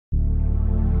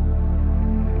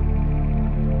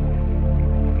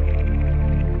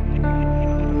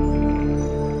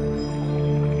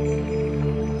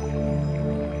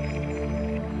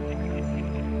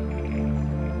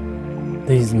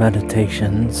These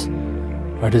meditations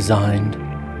are designed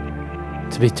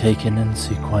to be taken in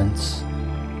sequence.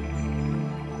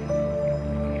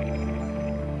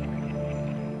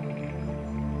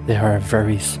 They are a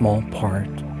very small part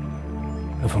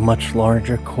of a much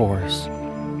larger course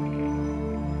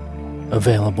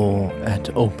available at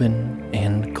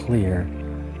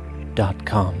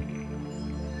openandclear.com.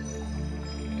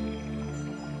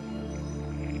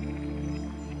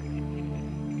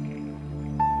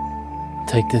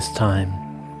 Take this time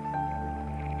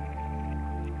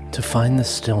to find the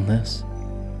stillness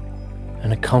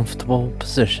in a comfortable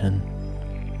position.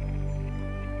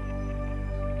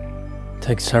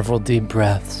 Take several deep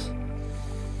breaths.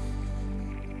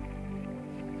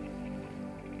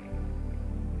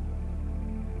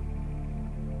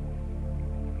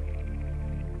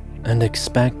 And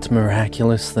expect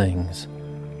miraculous things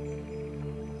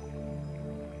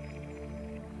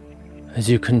as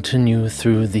you continue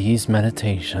through these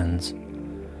meditations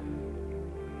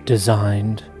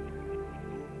designed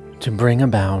to bring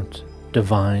about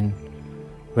divine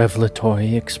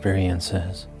revelatory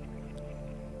experiences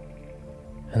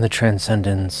and the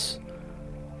transcendence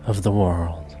of the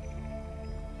world.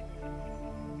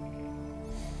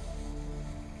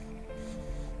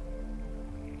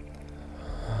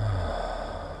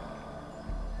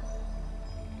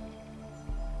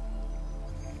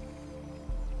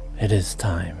 It is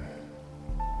time.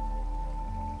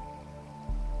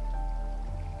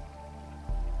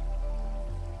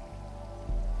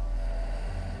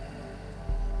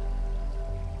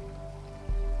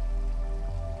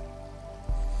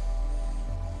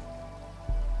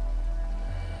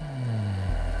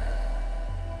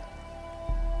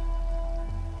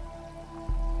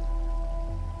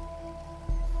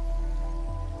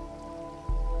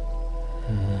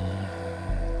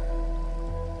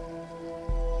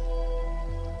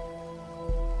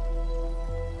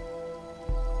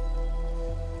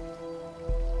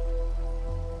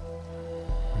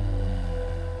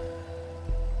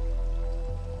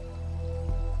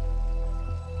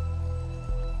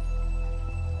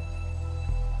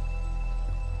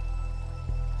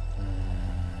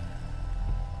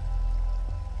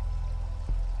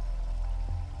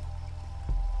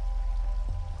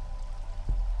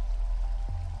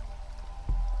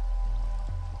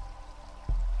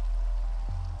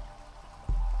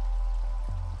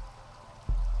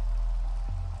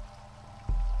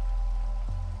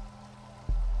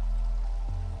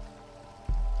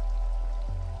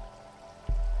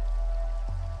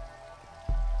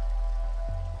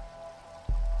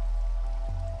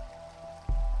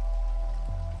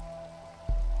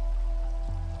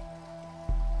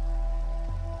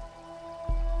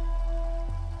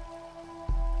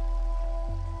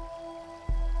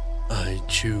 I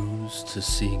choose to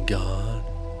see God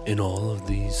in all of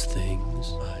these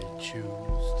things. I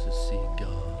choose to see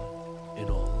God in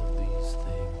all of these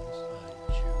things. I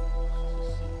choose to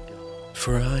see God.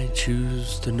 For I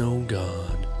choose to know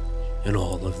God in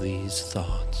all of these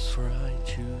thoughts. For I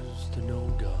choose to know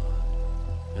God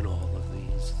in all of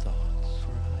these thoughts.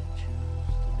 For I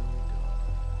choose to know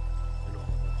God in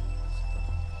all of these thoughts.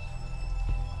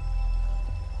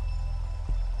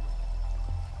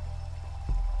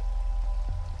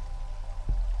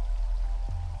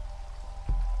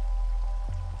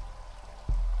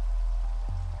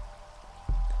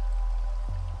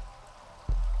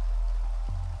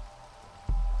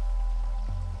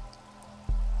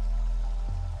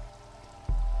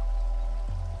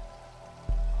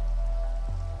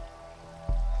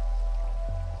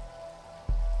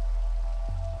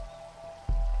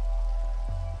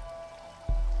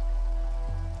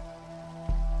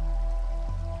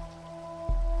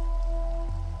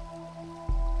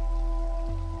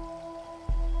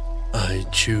 I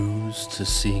choose to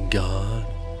see God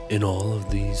in all of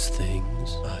these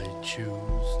things. I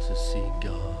choose to see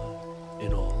God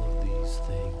in all of these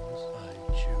things. I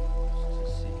choose to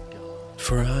see God.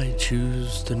 For I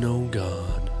choose to know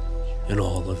God in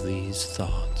all of these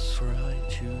thoughts. For I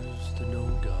choose to know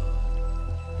God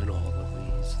in all of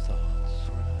these thoughts.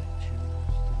 For I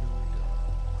choose to know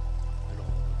God in all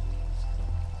of these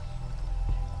thoughts.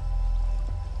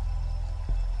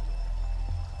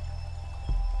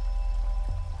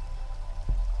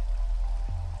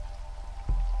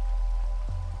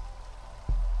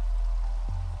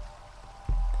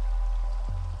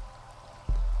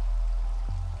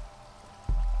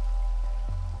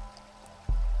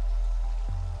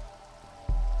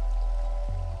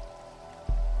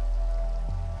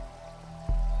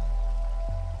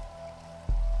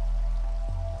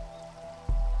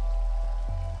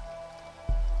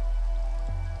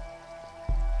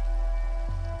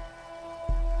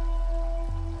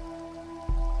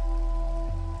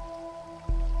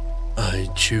 I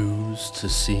choose to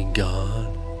see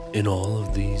God in all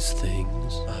of these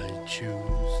things. I choose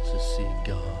to see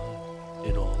God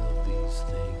in all of these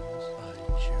things. I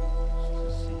choose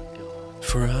to see God.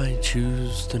 For I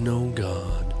choose to know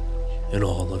God in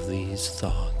all of these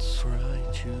thoughts. For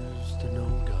I choose to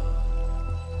know God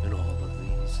in all of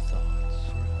these thoughts.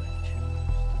 For I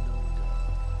choose to know God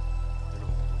in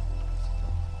all of these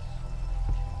thoughts.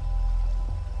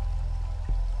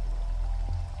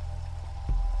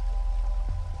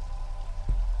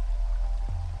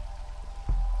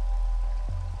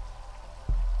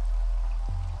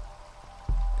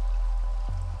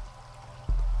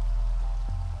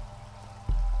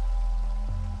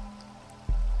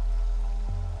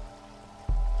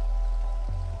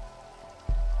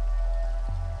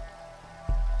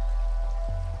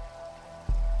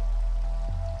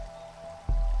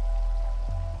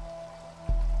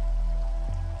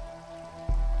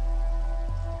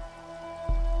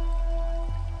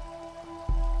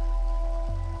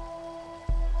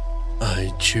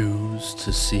 I choose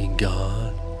to see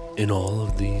God in all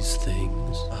of these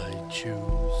things. I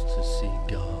choose to see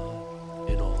God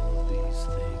in all of these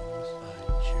things. I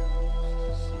choose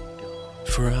to see God.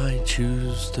 For I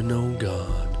choose to know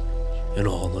God in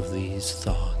all of these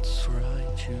thoughts. For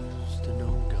I choose to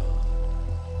know God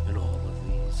in all of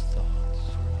these thoughts.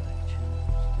 For I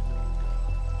choose to know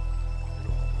God in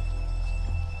all of these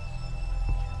thoughts.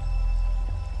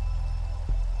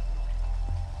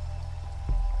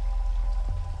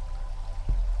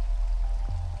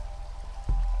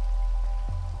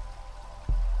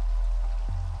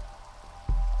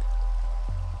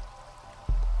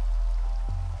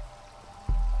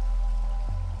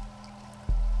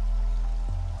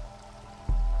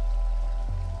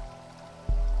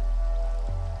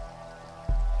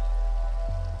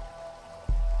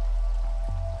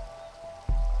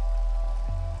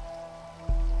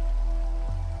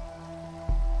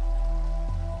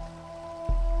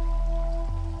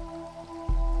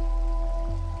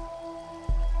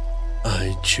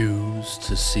 I choose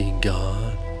to see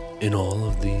God in all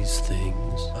of these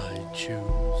things. I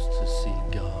choose to see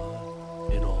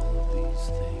God in all of these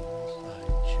things. I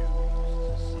choose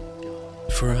to see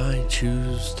God. For I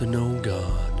choose to know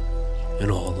God in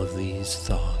all of these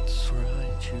thoughts. For I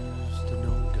choose to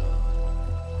know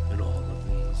God in all of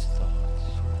these thoughts.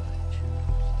 For I choose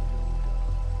to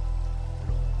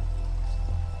know God in all of these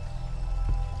thoughts.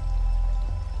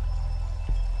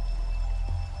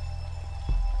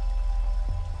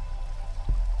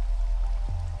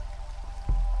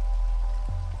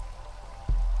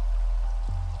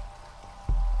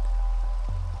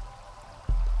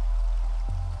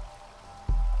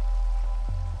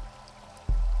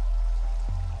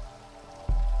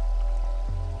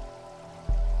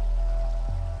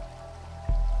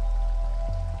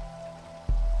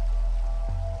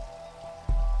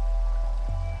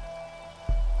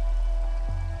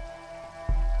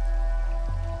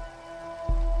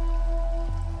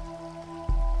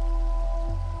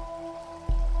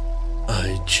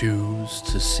 I choose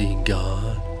to see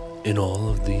God in all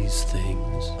of these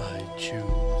things. I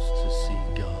choose to see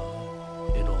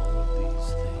God in all of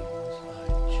these things. I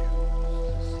choose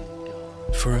to see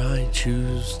God. For I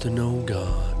choose to know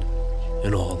God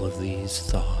in all of these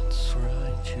thoughts. For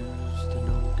I choose to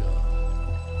know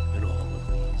God in all of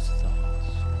these thoughts.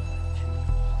 For I choose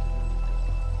to know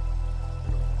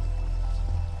God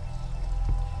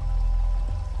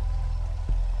in all of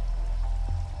these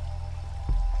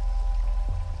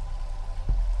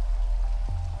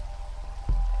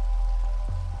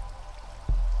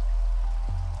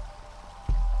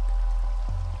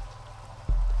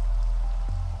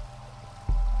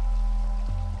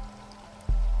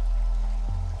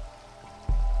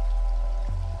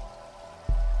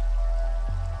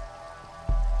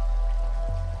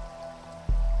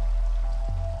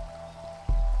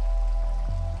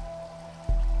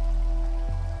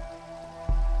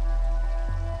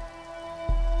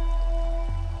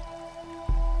thoughts.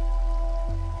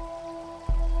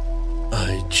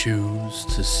 I choose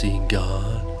to see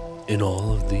God in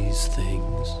all of these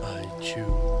things. I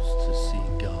choose to see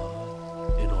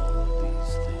God in all of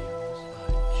these things.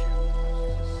 I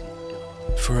choose to see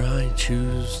God. For I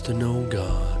choose to know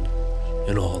God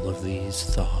in all of these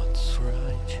thoughts. For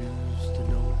I choose to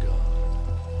know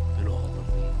God in all of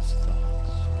these thoughts.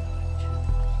 For I choose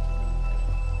to know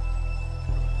God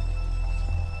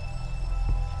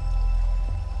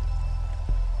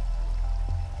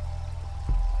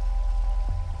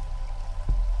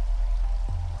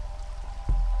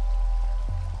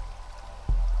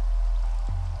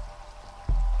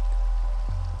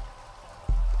in all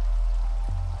of these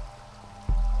thoughts.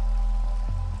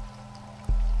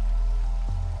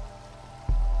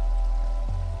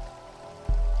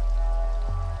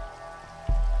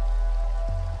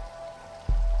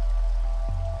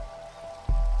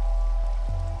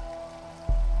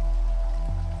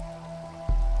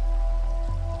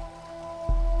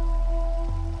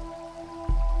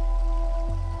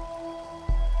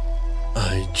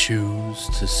 choose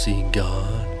to see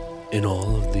God in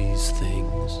all of these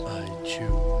things. I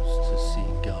choose to see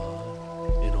God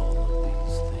in all of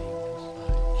these things.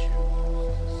 I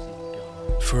choose to see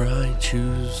God. For I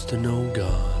choose to know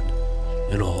God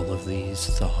in all of these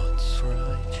thoughts. For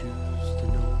I choose to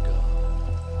know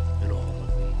God in all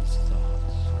of these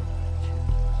thoughts. For I choose to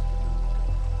know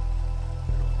God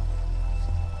in all of these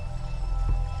thoughts.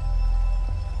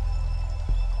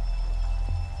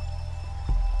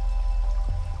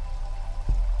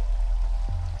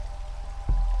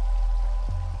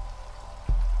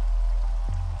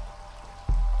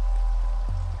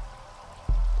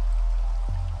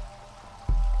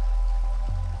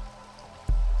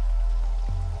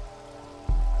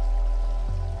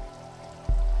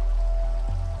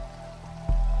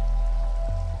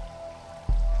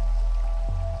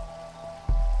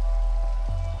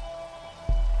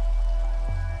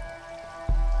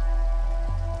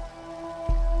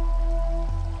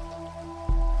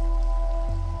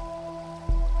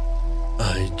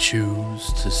 I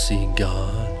choose to see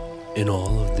God in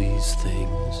all of these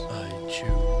things. I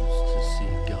choose to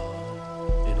see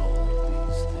God in all of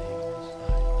these things. I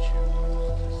choose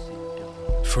to see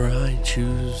God. For I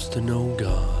choose to know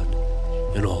God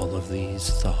in all of these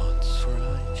thoughts. For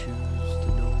I choose to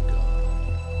know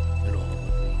God in all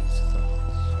of these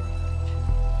thoughts. For I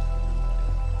choose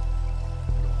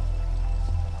to know God in all of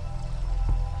these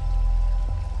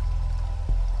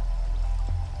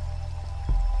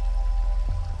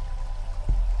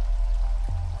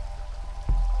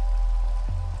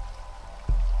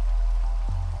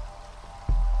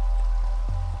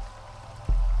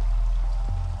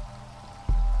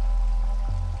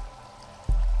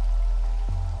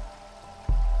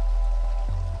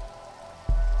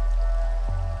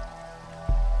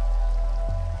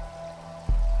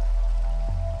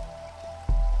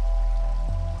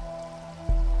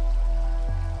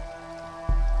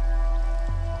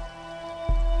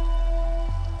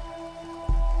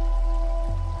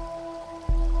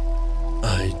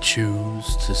I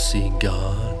choose to see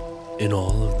God in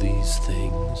all of these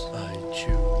things. I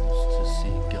choose to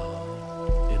see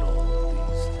God in all of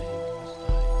these things. I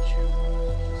choose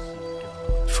to see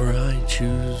God. For I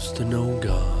choose to know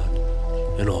God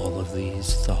in all of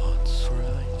these thoughts. For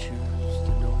I choose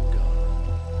to know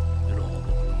God in all of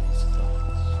these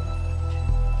thoughts. For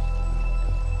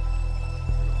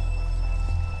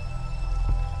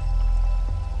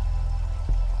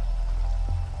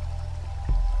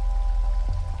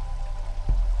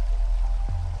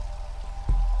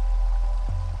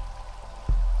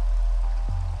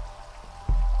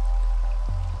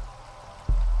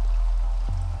I choose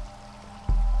to know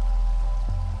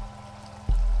God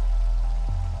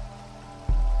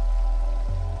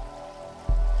in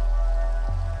all of these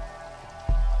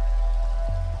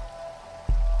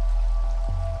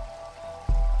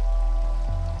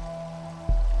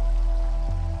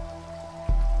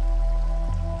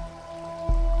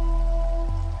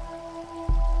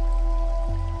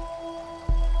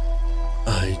thoughts.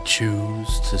 I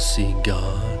choose to see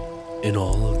God in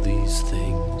all of these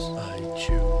things. I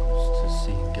choose to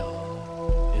see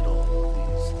God in all of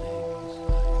these things. I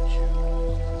choose to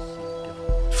see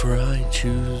God. For I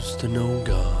choose to know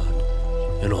God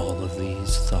in all of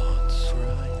these thoughts. For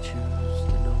I choose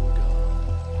to know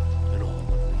God in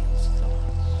all of these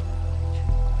thoughts. For I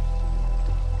choose to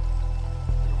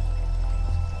know God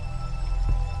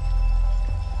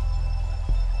in all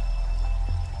of these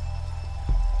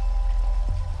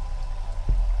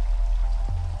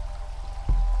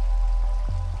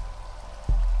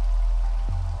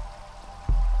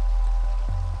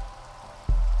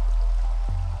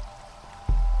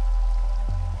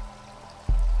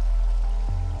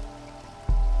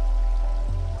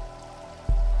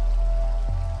thoughts.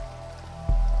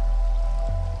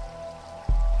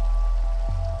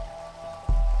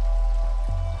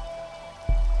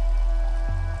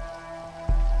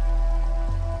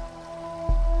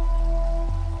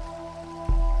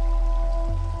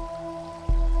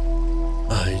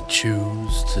 I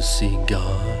choose to see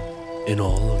God in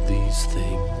all of these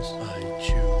things. I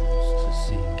choose to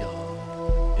see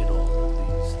God in all of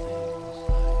these things.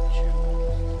 I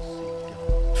choose to see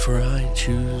God. For I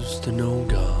choose to know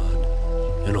God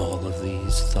in all of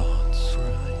these thoughts. For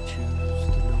I choose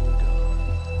to know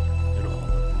God in all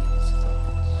of these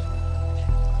thoughts. For I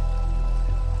choose to know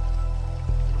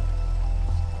God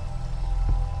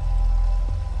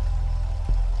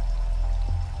in all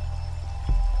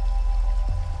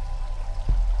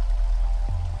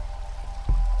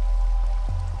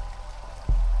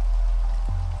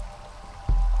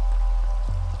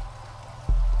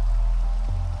of these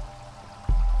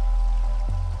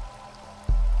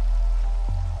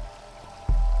thoughts.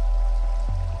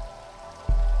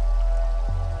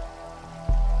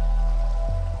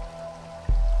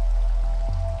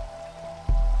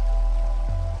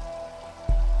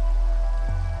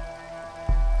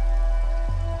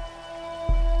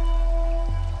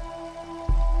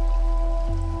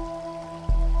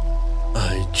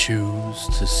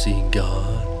 choose to see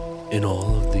God in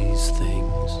all of these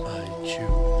things. I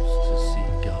choose to see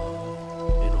God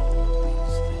in all of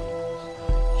these things.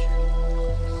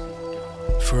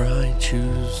 For I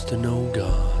choose to know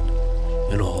God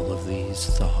in all of these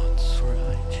thoughts. For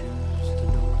I choose to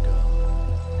know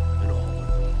God in all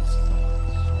of these thoughts.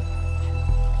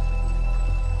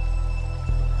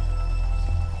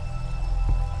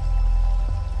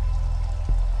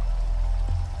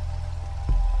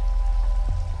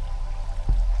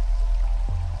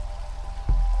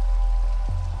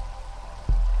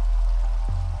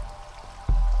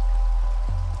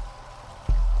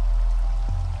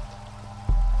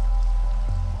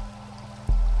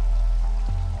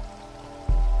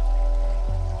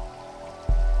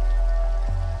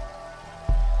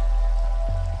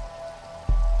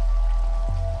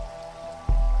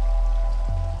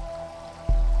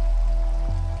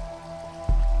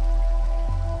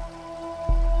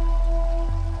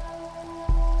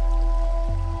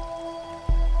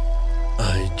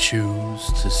 I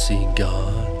choose to see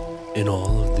God in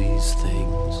all of these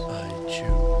things. I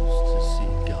choose to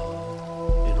see God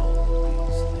in all of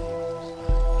these things.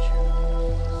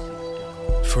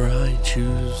 For I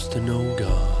choose to know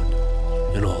God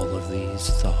in all of these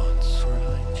thoughts. For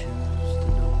I choose to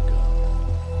know God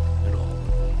in all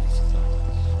of these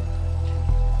thoughts.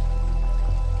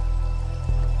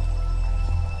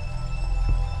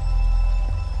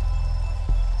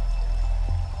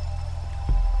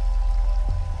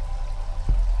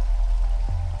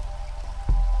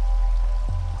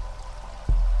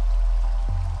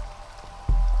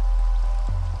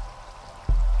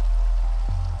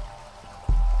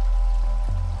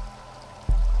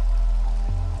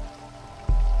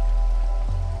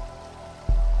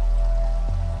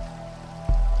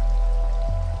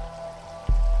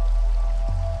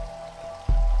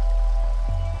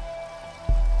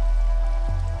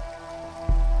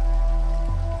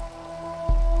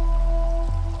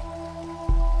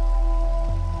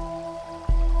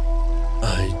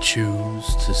 I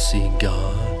choose to see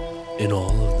God in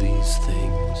all of these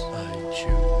things. I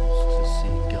choose to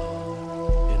see God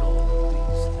in all of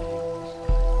these things.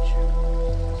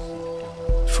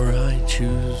 For I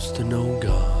choose to know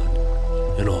God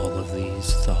in all of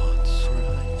these thoughts. For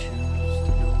I choose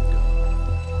to know God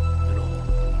in all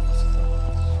of these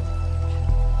thoughts.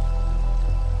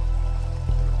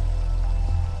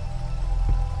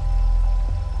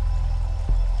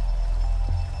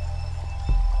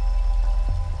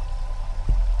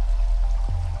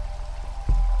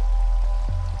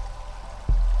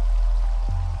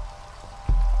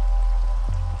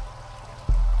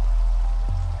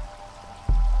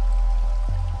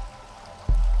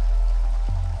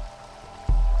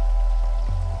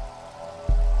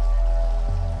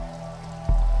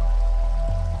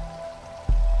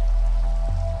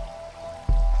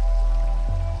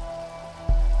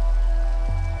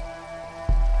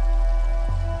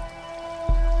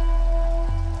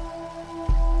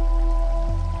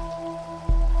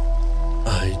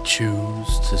 I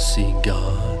choose to see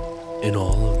God in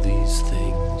all of these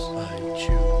things. I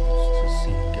choose to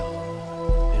see God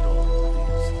in all of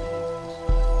these things.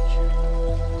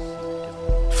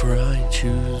 For I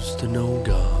choose to know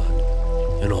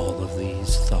God in all of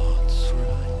these thoughts. For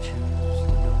I choose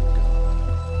to know God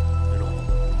in all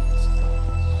of these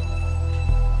thoughts.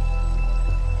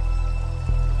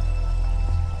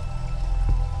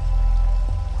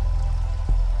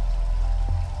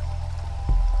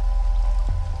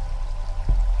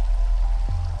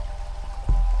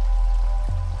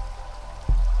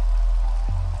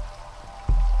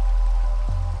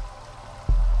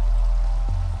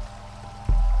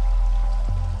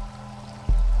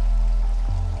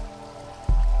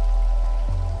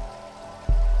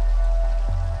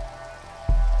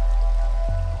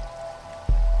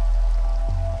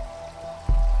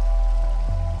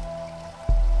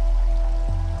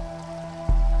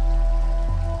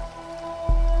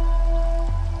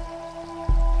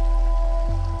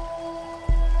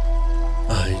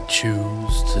 I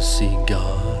choose to see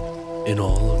God in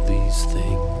all of these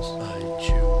things. I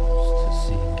choose to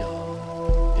see God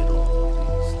in all of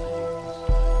these things.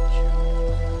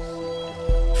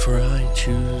 For I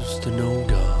choose to know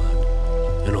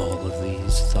God in all of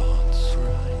these thoughts. For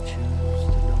I choose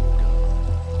to know God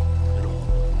in all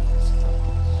of these thoughts.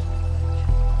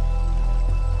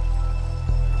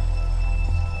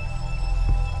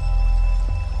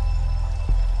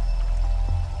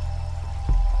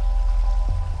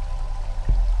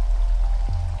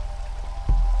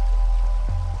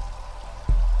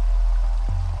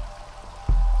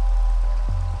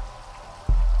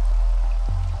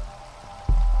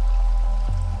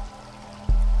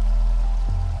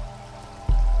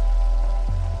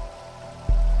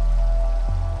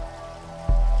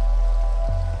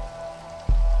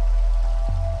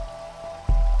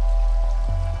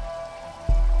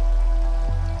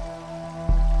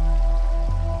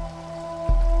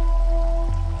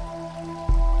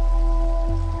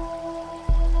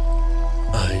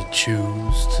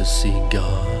 choose to see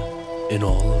God in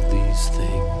all of these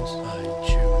things. I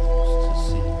choose to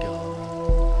see God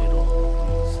in all of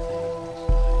these things.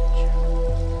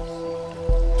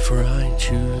 For I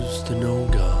choose to know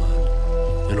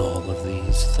God in all of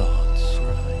these thoughts.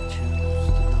 For I choose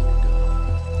to know God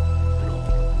in all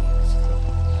of these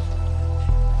thoughts.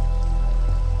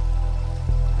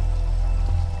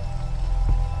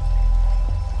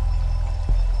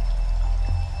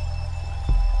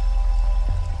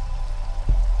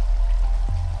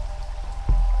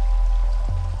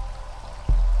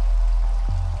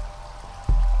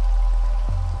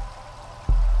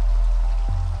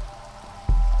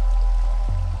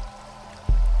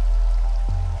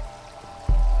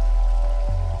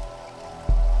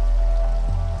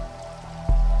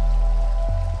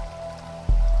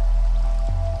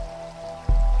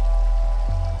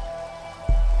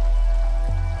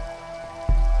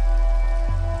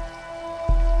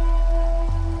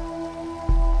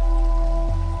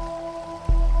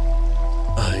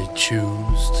 I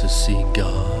choose to see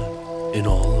God in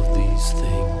all of these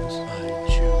things. I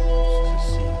choose to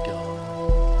see God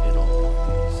in all of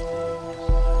these things.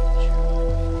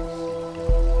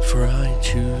 For I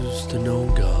choose to know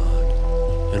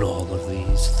God in all of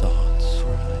these thoughts.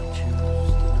 For I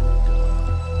choose to know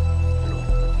God in all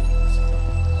of these thoughts.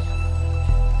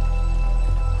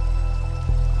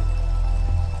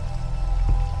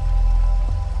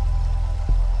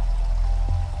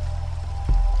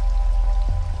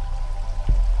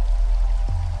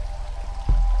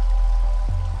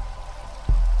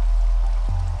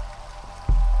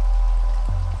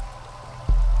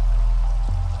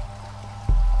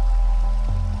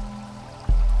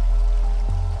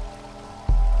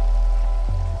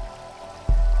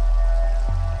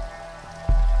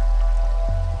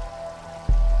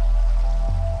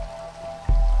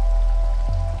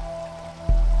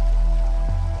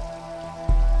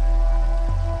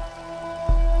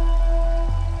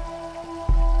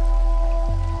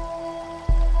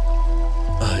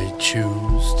 I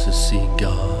choose to see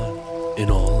God in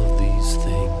all of these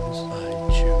things. I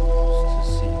choose to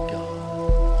see God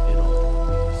in all of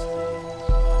these things.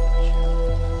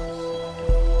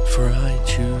 For I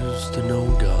choose to know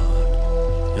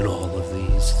God in all of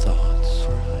these thoughts.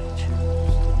 For I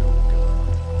choose to know God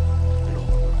in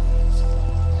all of these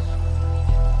thoughts.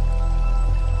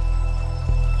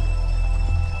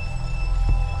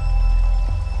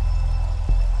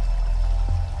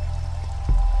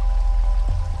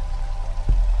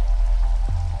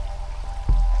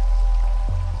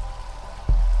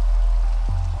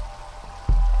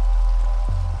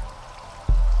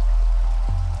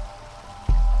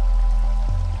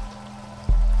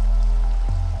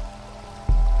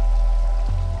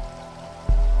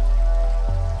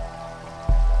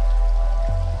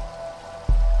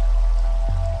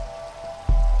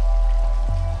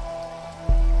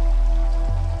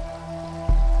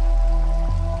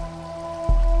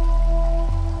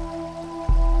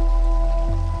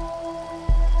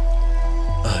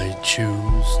 I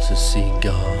choose to see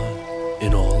God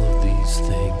in all of these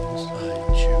things. I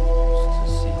choose to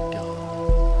see God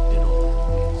in all of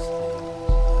these things.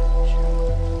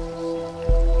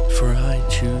 For I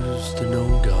choose to know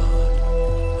God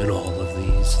in all of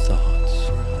these thoughts.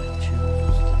 For I choose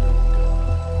to know God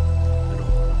in all of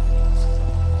these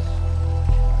thoughts.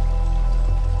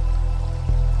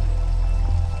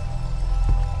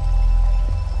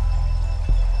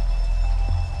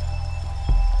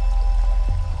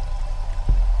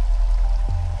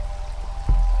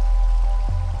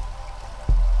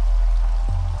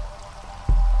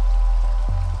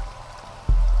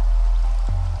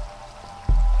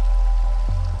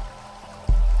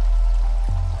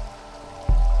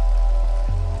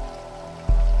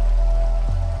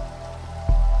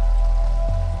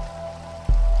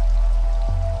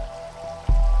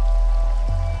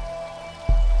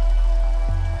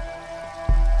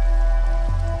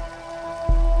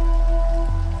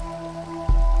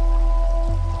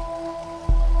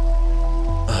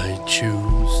 I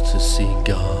choose to see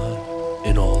God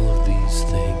in all of these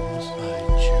things. I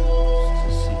choose to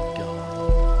see God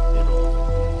in all of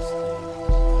these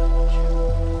things.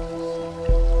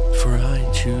 For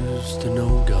I choose to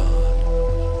know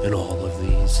God in all of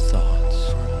these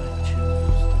thoughts. For I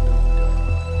choose to know God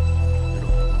in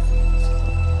all of these thoughts.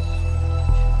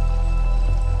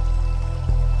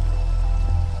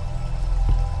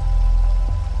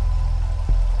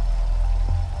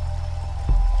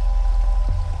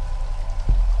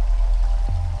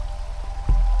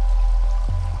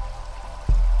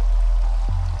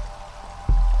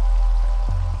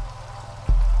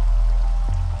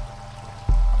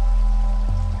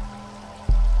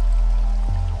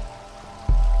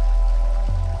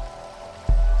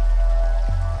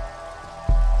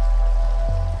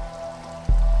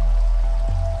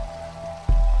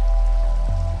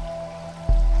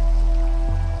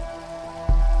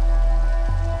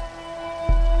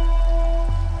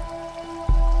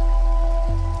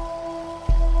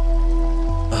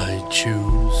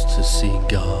 to see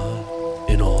God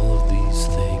in all of these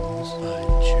things. I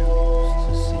choose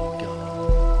to see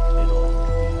God in all of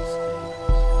these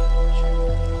things.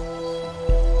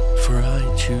 For I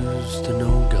choose to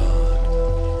know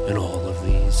God in all of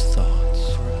these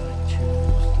thoughts. For I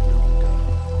choose to know God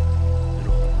in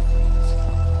all of these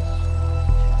thoughts.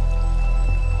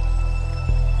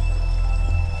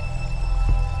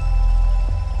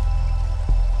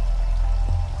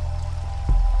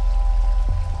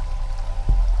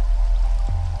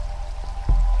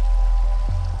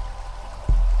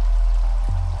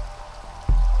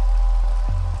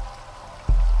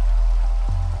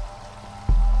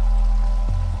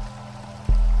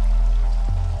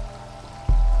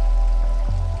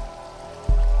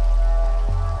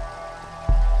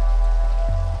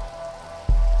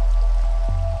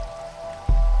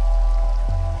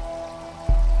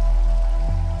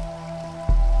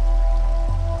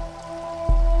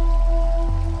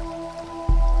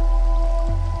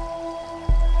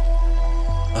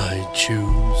 I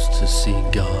choose to see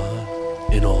God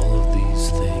in all of these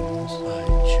things. I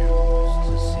choose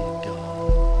to see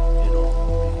God in all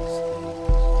of these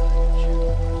things.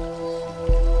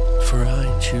 For I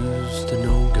choose to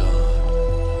know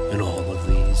God in all of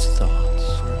these thoughts.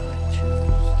 For I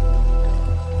choose to know God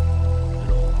in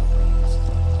all of these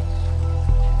thoughts.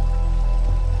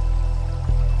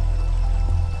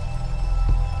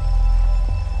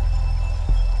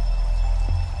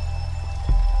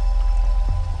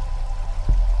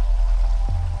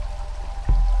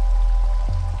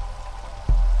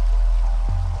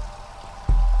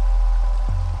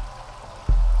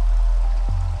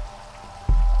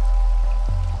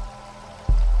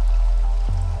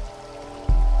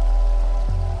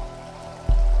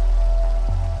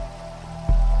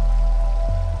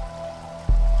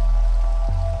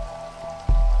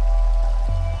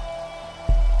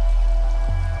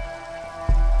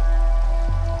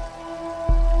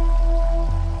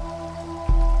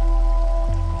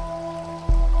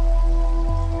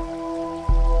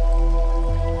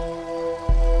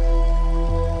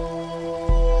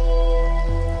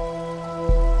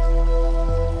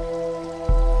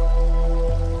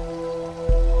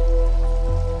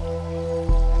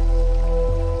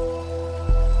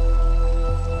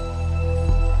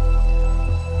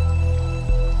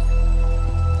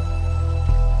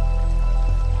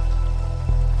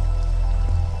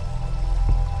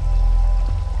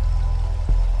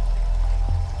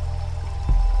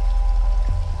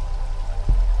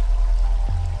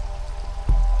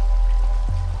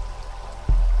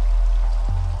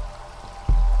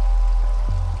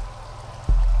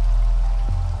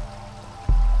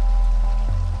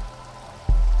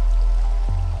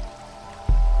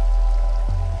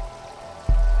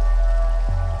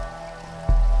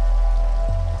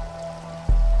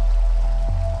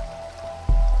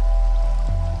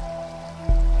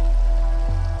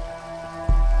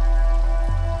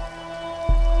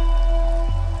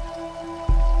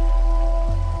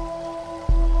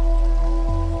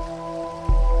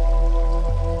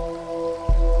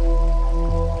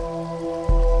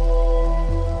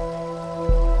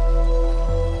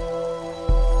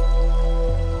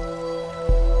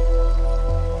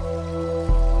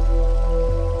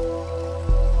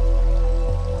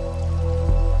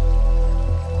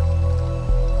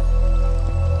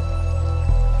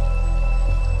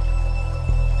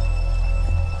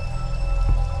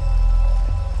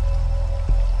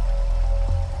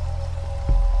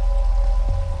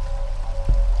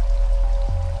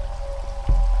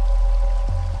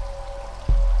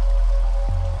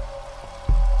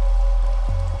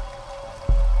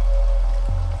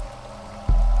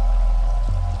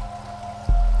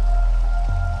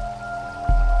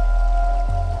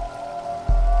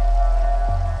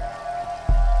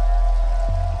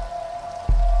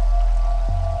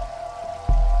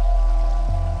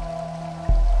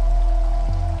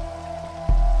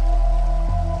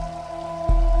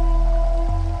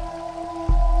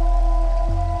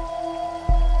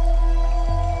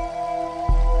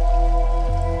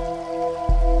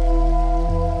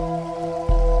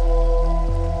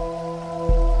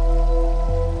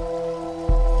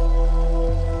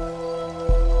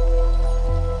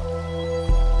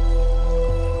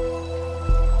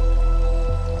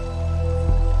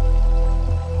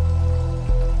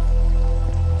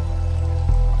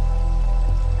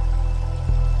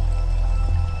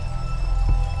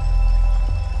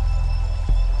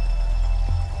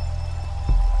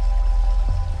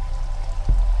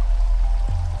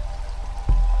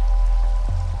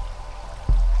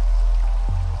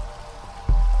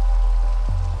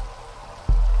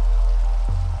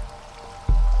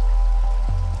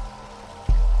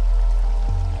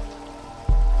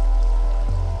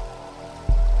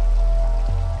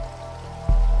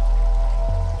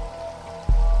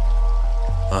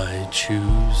 I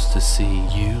choose to see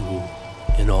you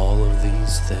in all of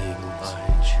these things.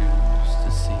 I choose to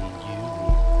see you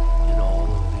in all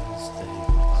of these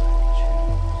things.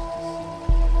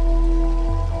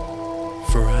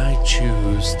 For I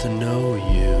choose to know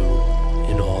you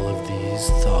in all of these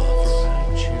thoughts. For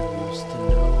I choose to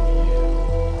know you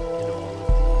in all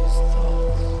of these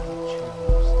thoughts.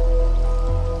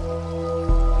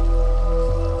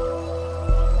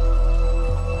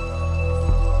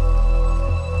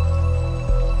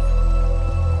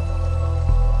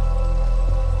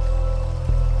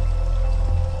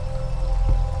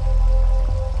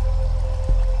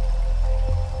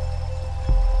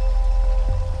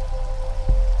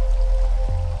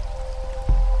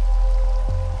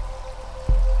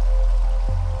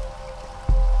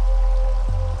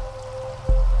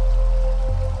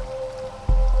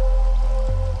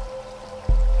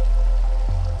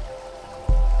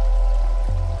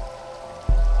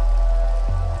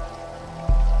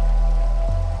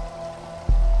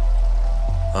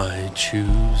 I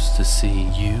choose to see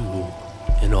you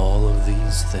in all of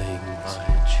these things.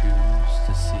 I choose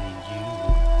to see you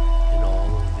in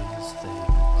all of these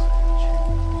things.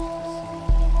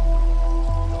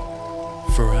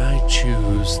 For I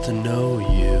choose to know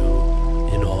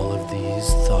you in all of these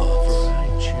thoughts. For I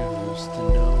choose to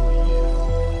know you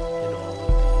in all of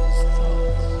these thoughts.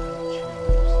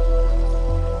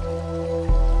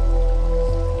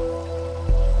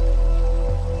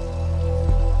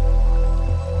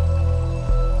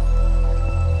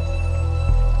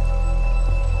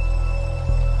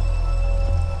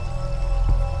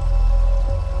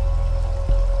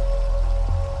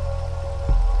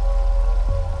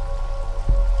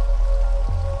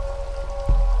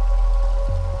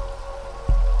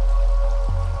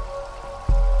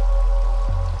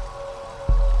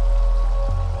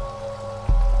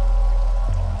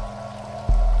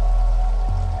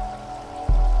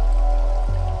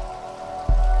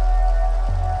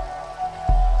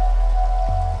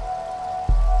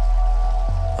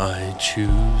 I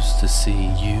choose to see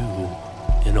you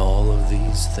in all of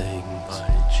these things. I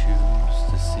choose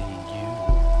to see you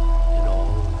in all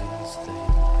of these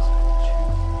things.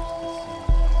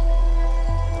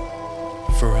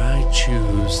 For I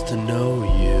choose to know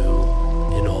you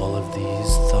in all of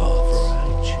these thoughts. For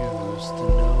I choose to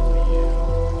know you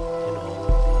in all of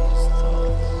these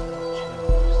thoughts.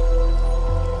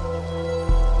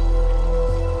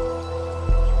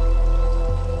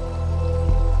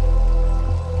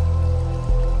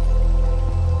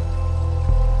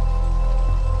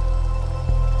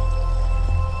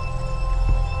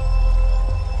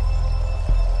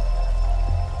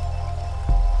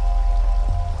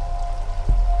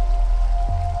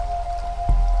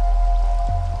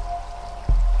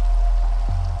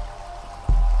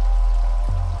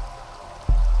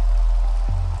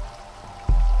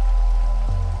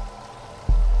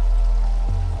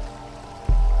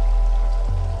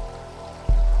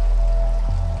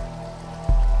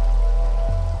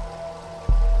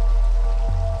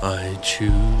 I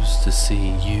choose to see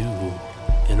you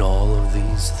in all of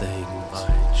these things.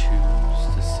 I choose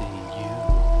to see you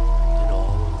in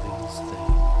all of these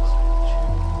things.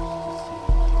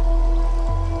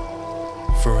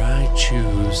 For I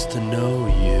choose to know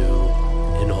you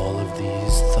in all of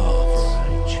these thoughts. For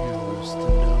I choose to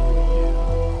know you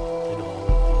in all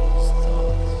of these thoughts.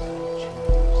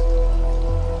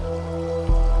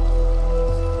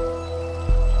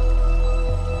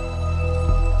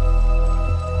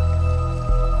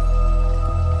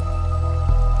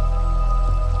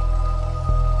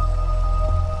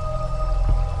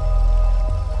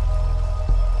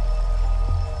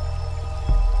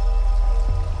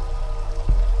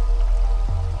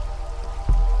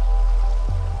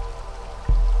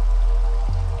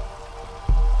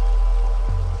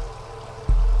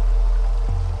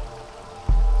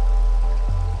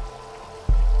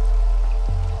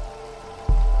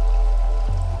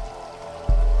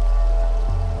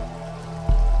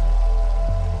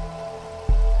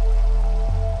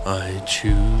 I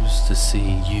choose to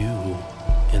see you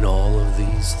in all of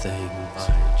these things.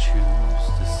 I choose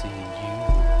to see you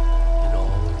in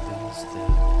all of these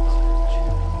things.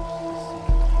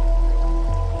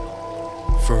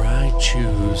 For I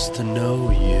choose to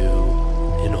know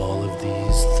you in all of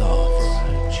these thoughts. For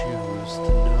I choose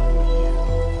to know you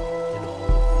in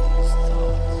all of these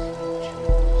thoughts.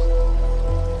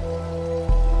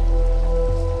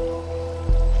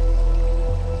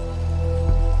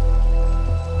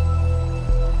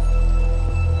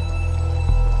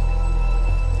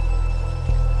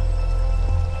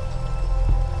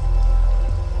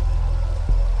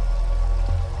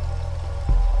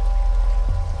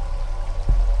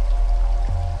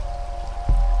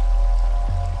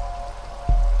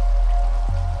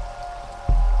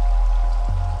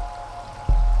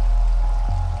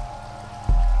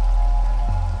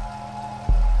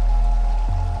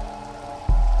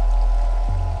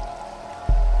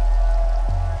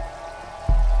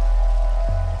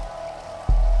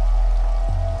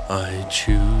 I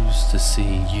choose to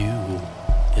see you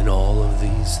in all of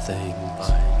these things.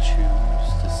 I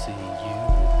choose to see you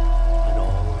in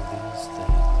all of these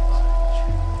things.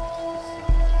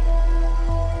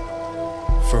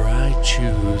 For I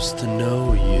choose to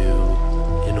know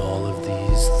you in all of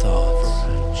these thoughts.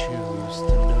 For I choose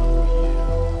to know you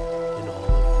in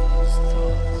all of these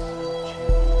thoughts.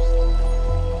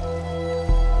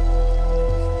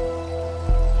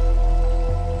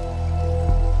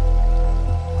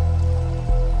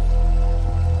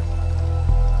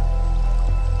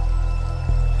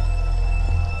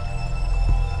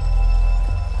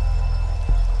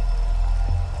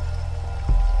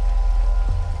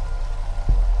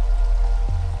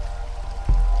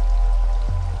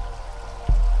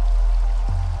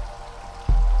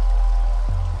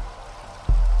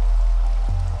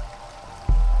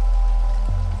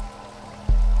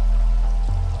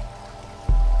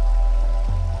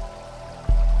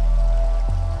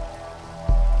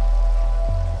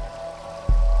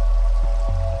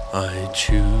 I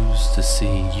choose to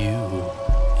see you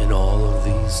in all of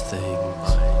these things.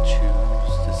 I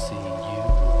choose to see you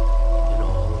in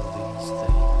all of these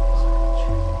things.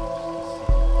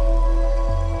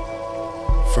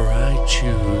 For I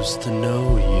choose to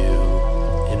know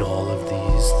you in all of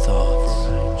these thoughts.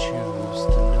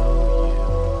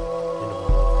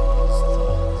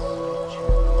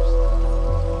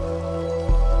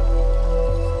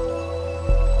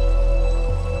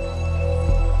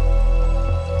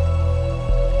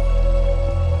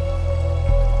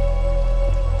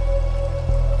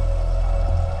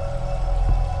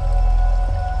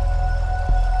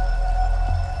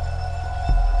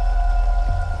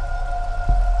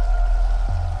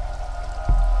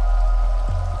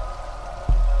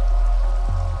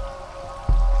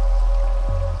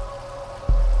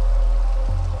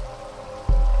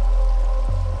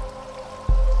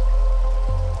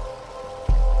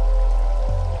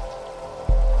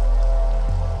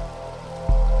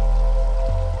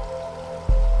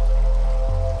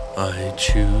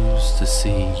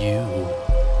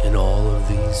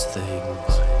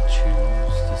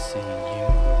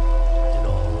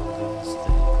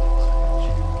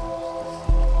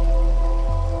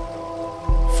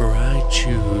 For I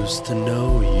choose to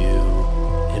know you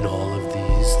in all of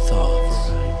these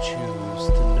thoughts.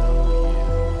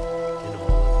 I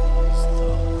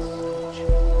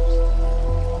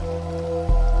choose to see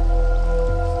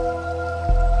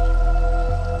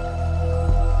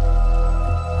you in all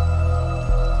of these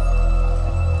things.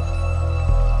 I choose to see you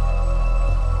in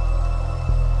all of these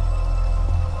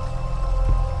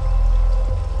things.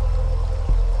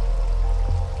 For I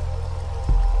choose to know you in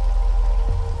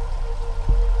all of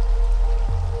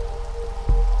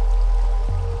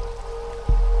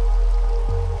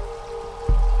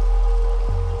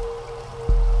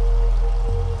these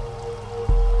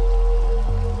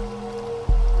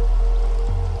thoughts. For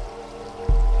I choose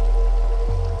to know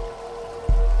you in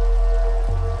all of these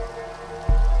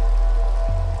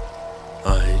thoughts.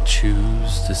 I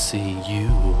choose to see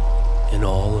you in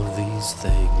all of these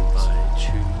things. I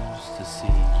choose to see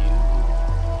you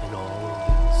in all of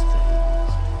these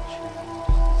things.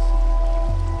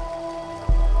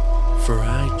 For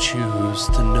I choose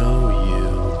to know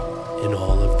you in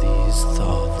all of these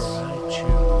thoughts. For I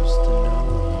choose to know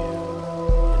you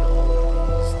in all of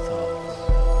these thoughts.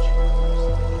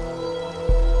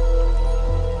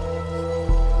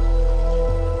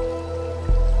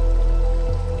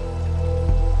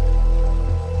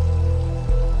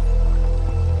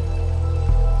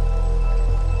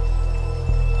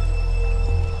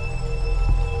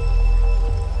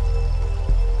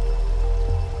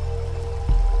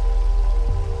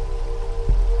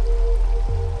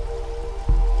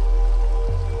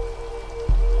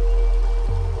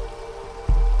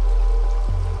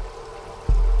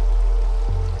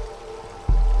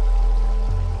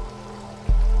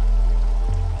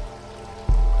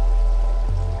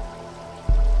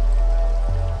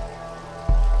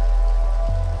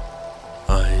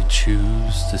 I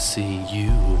choose to see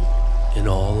you in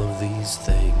all of these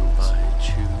things. I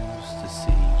choose to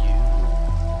see you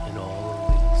in all of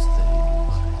these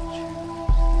things.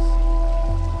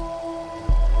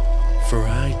 For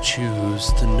I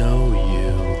choose to know you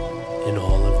in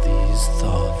all of these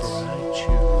thoughts. For I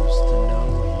choose to know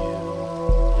you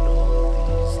in all of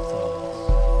these thoughts.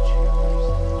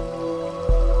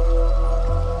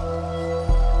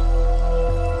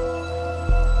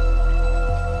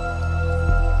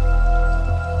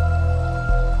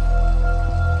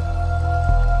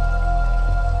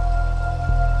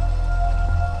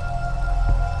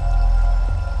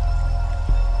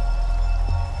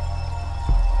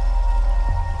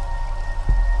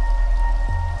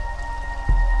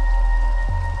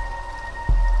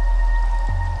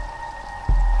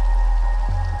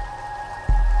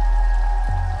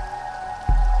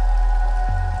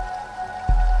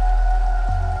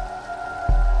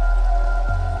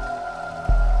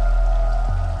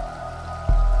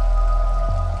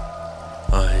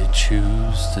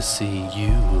 to see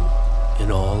you in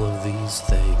all of these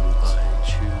things. I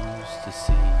choose to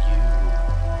see you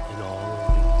in all of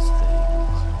these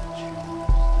things.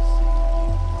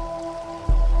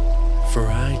 For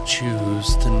I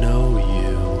choose to know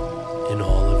you in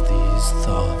all of these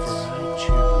thoughts. For I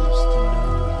choose to know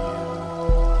you in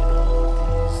all of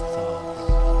these thoughts.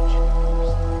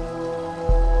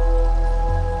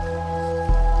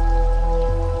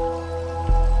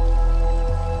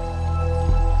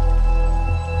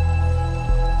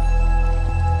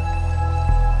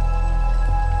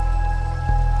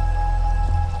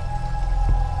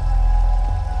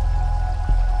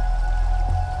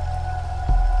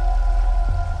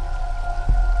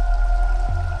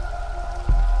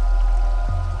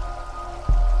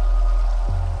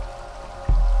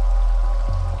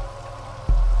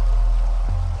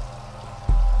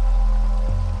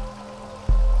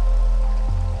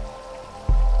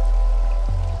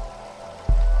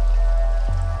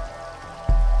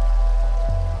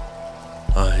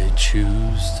 I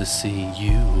choose to see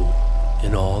you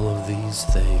in all of these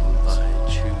things. I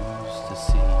choose to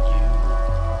see you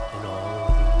in all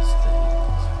of these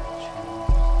things.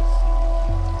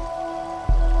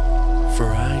 For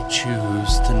I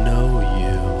choose to know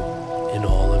you in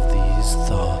all of these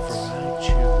thoughts. For I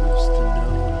choose to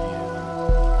know you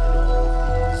in all of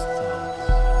these thoughts.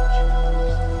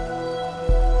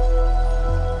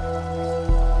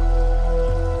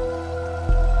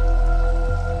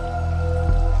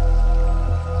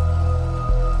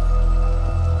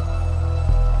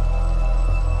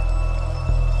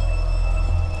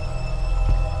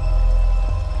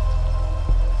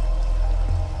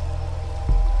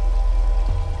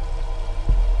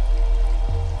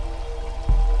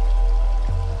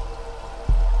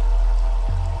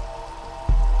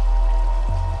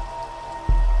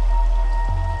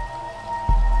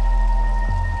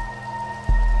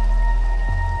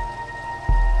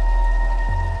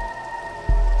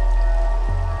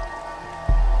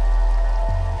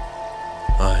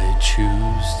 I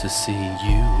choose to see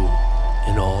you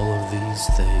in all of these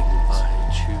things. I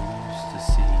choose to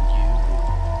see you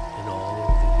in all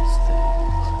of these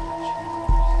things.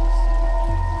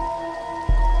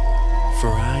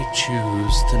 For I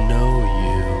choose to know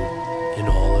you in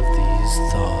all of these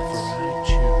thoughts. For I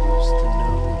choose to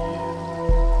know you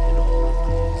in all of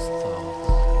these thoughts.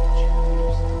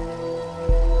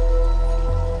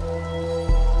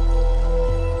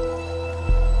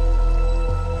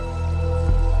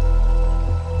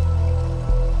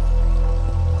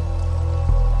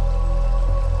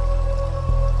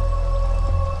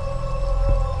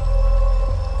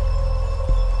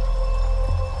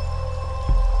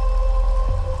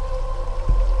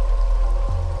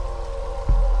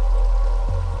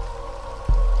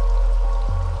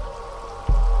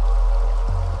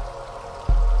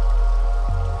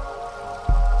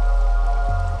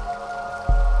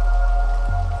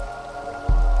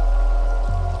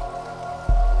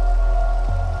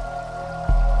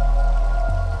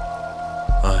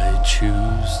 I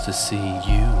choose to see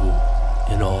you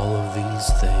in all of these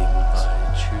things.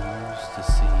 I choose to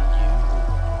see you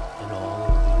in all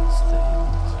of these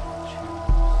things.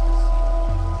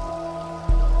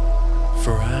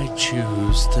 For I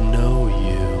choose to know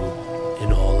you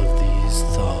in all of these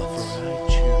thoughts. For I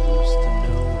choose to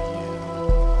know you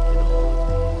in all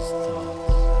of these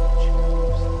thoughts.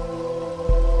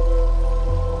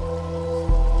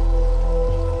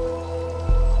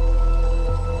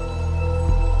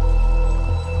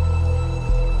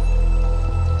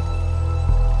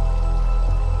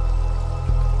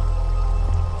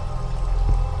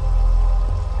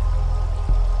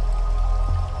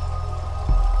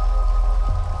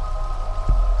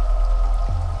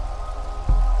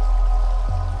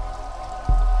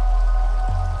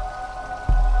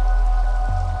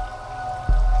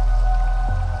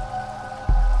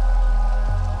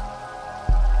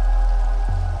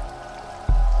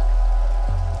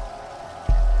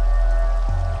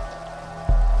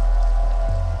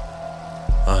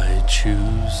 I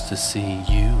choose to see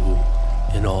you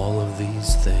in all of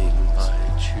these things. I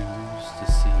choose to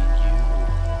see you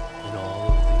in all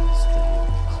of these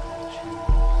things.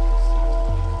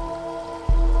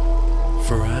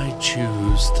 For I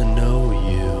choose to know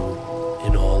you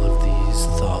in all of these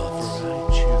thoughts. For I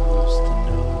choose to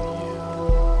know you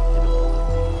in all of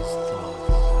these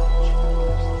thoughts.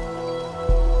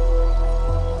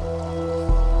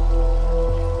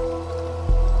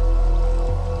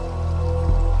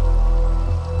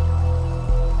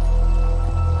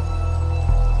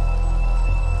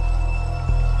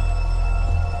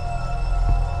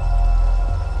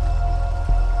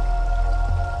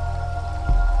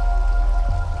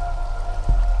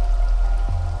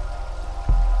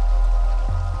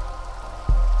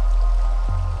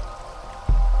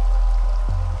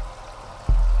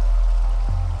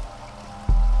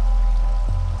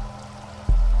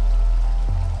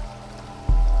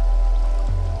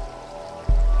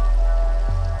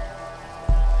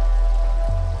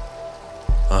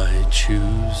 I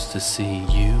choose to see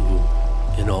you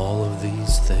in all of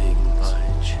these things. I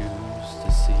choose to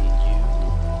see you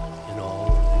in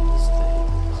all of these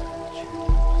things.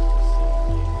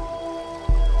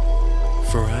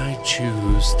 For I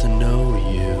choose to know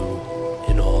you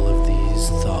in all of these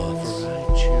thoughts. For I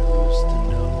choose to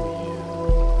know you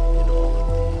in all of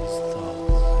these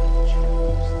thoughts.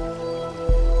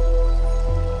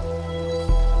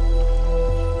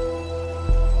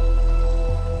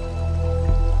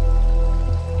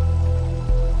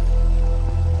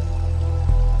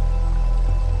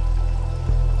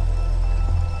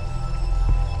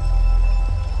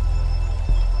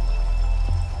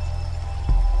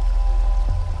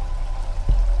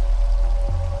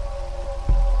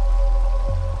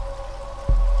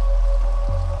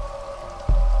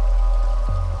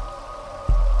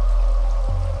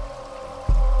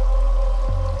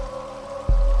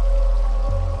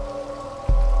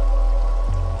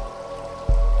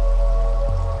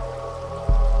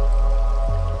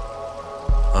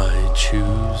 I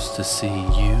choose to see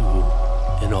you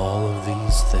in all of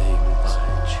these things.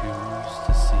 I choose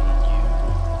to see you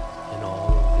in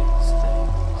all of these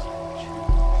things.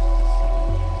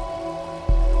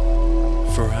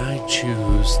 For I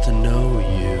choose to know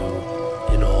you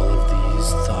in all of these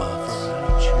thoughts.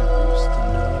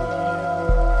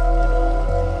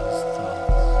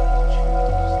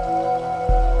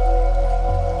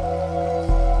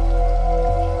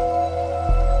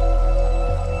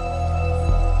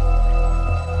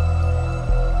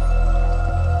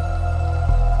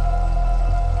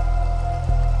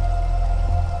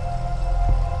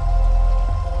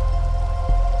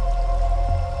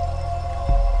 I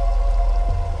choose to know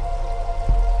you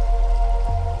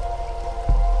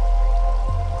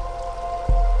in all of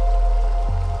these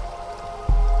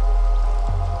thoughts.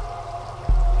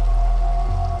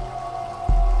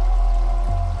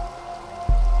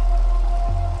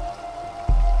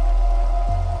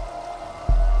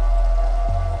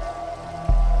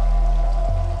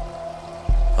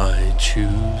 I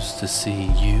choose to see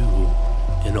you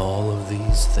in all of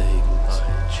these things.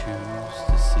 I choose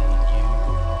to see you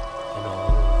in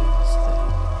all of these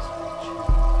things.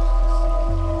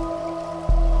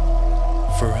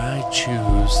 For I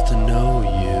choose to know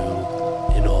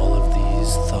you in all of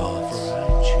these thoughts. For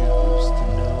I choose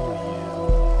to know you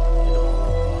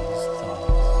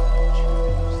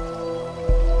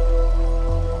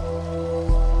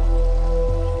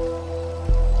in all of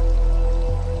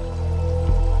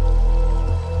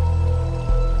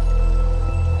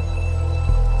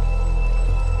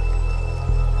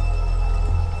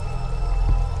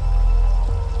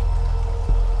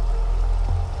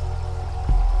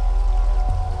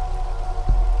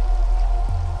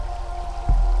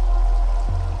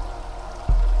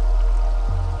these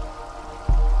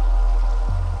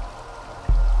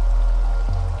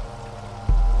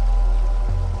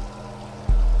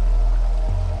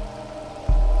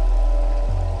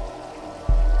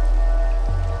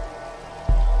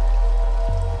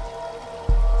thoughts.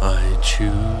 I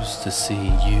choose to see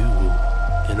you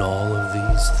in all of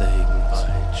these things.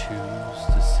 I choose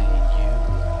to see you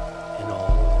in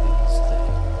all of these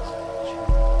things.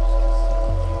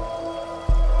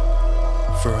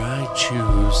 For I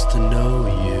choose to know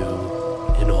you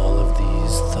in all of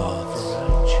these thoughts. For I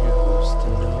choose to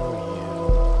know you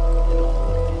in all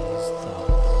of these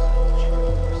thoughts.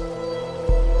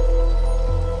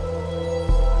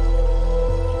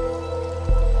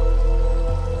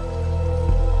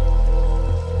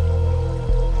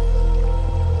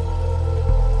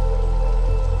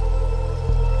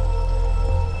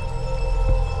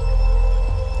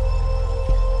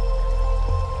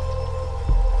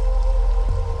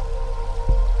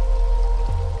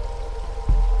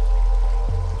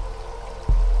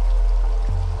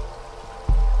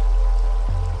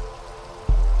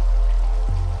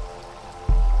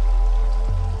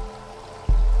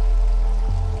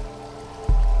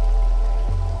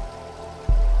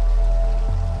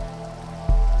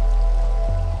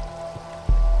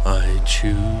 I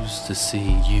choose to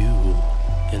see you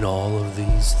in all of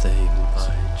these things.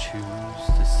 I choose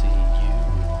to see you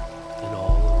in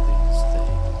all of these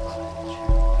things.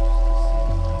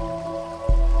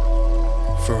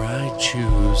 For I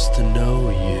choose to know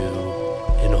you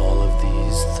in all of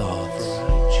these thoughts. For I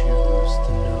choose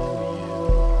to know you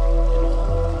in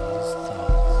all of these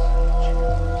thoughts.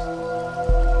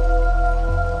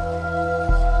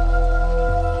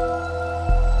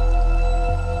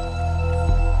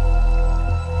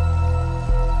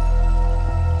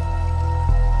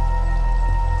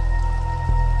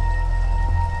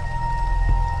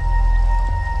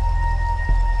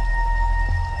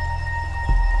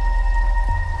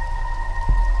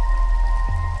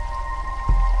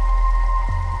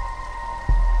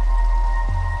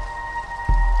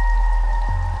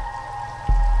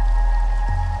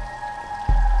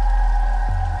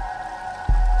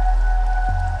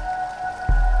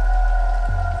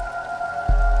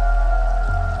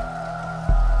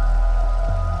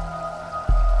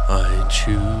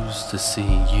 choose to see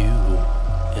you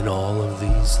in all of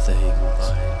these things.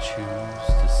 I choose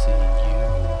to see you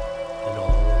in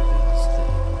all of these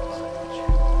things.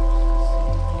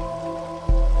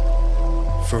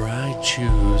 For I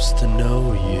choose to know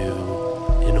you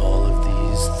in all of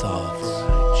these thoughts. For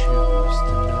I choose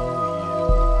to know you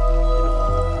in all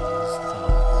of these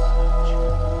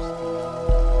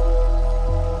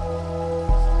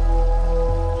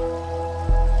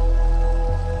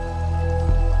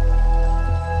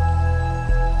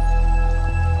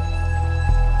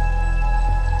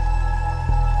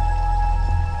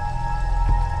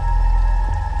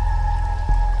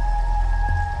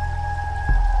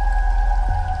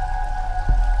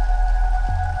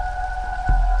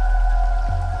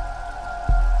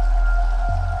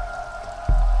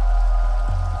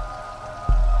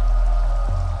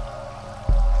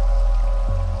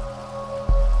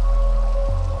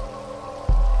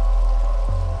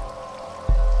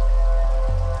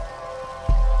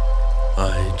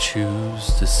I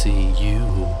choose to see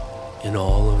you in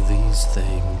all of these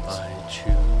things. I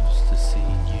choose to see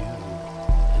you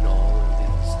in all of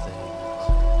these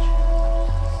things.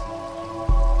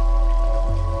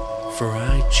 For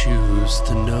I choose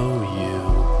to know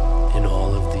you in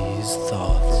all of these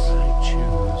thoughts. For I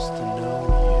choose to know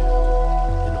you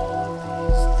in all of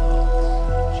these thoughts.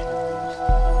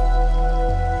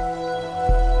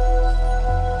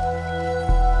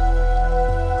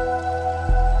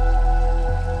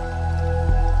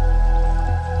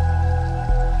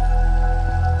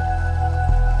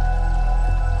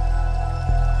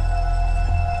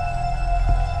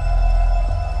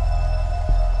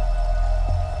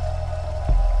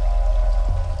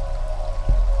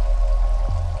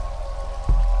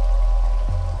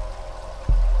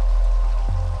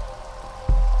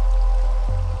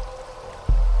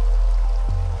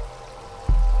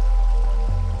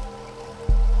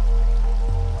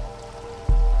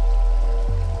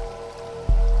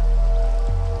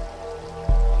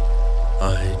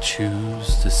 I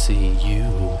choose to see you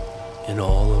in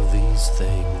all of these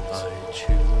things. I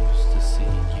choose to see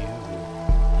you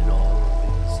in all of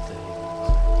these things.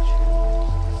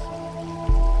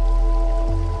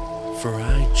 For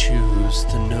I choose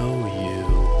to know you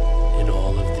in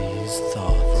all of these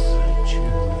thoughts. For I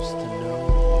choose to know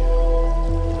you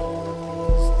in all of these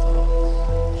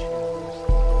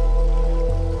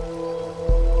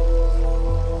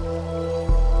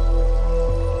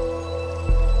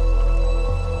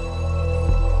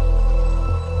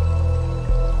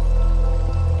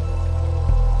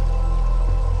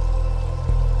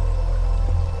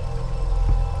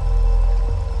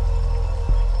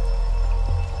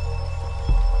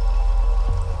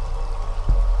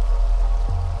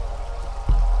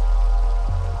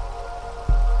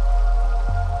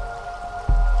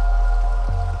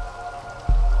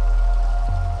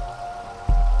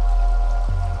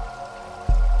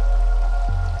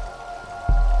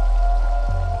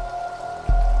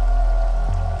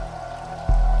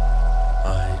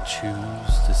I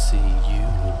choose to see you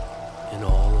in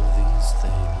all of these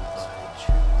things.